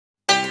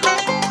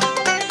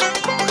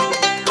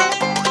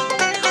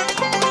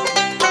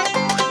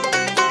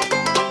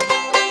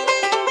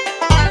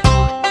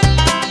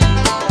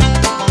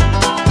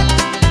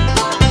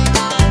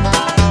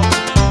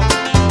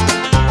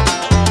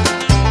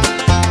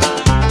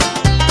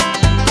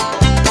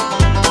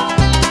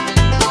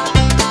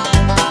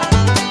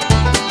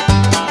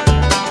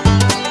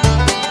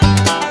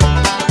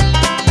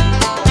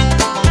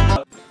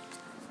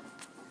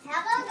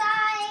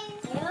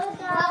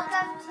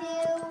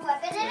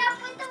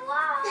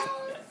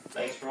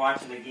Thanks for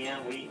watching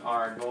again. We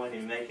are going to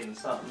be making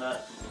something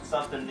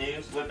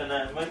new, whipping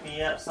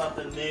up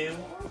something new.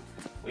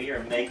 We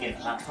are making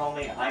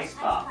homemade ice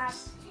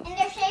pops. And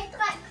they're shaped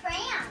like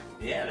crayons.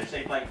 Yeah, they're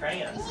shaped like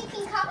crayons. And you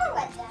can color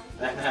with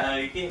them. No,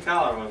 you can't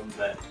color with them,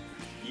 but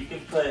you can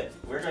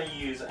we're going to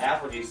use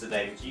apple juice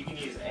today, but you can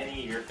use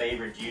any of your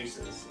favorite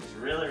juices. It's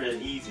really,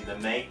 really easy to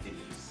make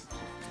these.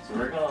 So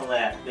we're going to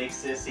let Big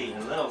Sissy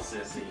and Little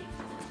Sissy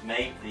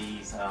make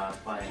these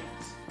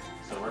things.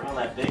 So we're going to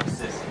let Big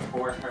Sissy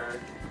pour her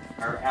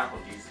apple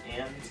juice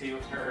into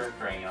her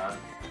crayon.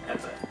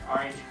 That's an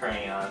orange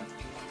crayon.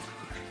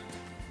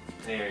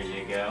 There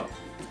you go.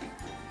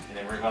 And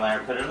then we're going to let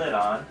her put her lid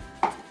on.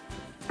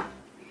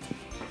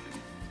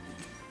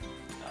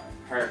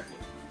 Perfect.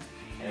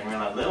 And then we're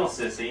going to let Little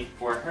Sissy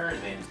pour hers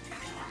in.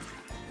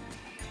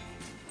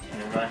 And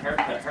then we're going to let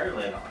her put her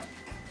lid on.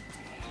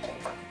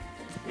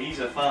 We use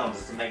a foam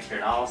just to make sure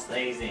it all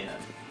stays in.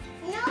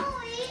 No,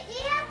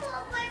 you have to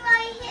put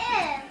right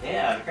here.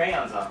 Yeah, the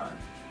crayon's on.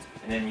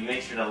 And then you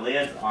make sure the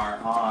lids are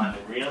on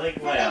really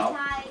well.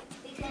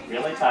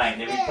 Really tight.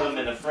 And then we put them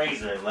in the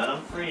freezer. Let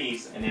them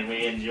freeze, and then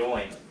we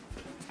enjoy them.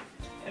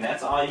 And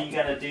that's all you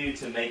got to do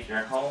to make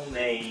your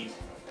homemade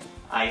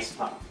ice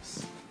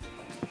pops.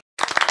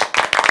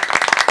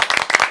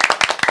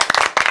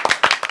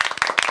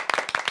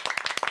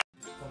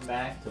 Come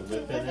back to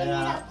whipping it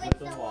up with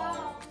the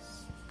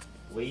walls.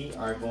 We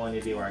are going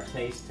to do our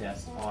taste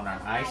test on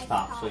our ice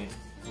pops.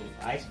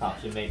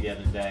 We made the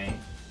other day.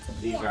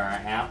 These are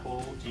our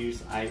apple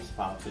juice ice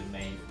pops we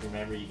made.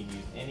 Remember, you can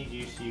use any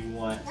juice you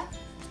want.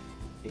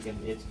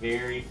 It's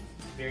very,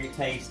 very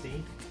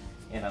tasty.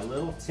 And a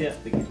little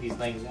tip to get these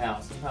things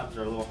out. Sometimes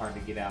they're a little hard to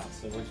get out.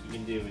 So what you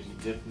can do is you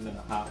dip them in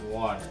the hot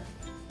water.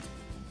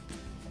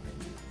 And then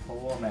you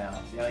pull them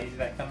out. See how easy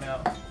that come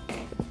out?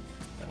 And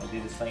we'll do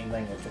the same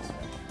thing with this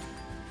one.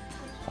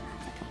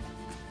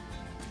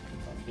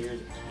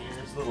 Here's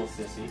Little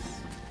Sissy's.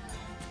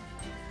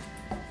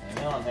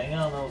 Hang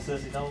on, Little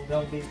Sissy. Don't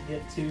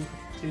get too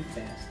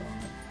fast on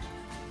it.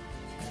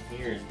 And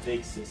here's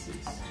Big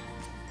Sissy's.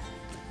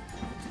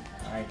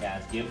 All right,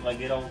 guys, give them a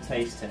good old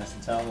taste test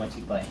and tell them what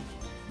you think.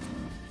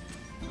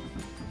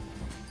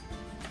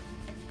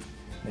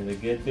 Is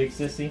it good, Big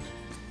Sissy?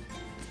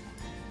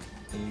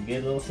 Is it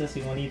good, Little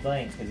Sissy? What do you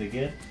think? Is it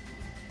good?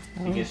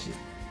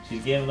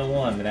 She's giving a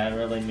 1, but that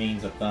really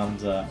means a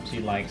thumbs up. She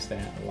likes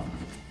that a lot.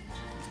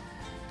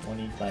 What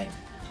do you think?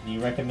 Do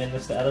you recommend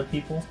this to other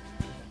people?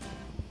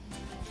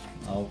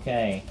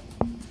 Okay.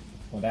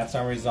 Well, that's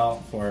our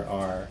result for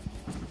our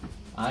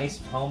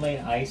homemade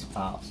ice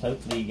pops.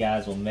 Hopefully you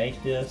guys will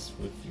make this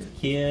with your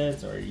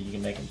kids, or you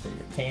can make them for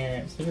your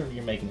parents, whoever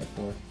you're making it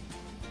for.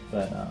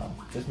 But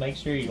just make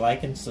sure you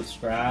like and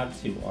subscribe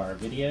to our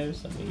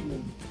videos,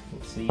 and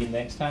we'll see you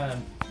next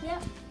time.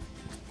 Yep.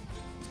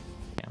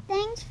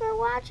 Thanks for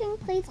watching.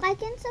 Please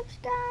like and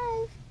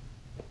subscribe.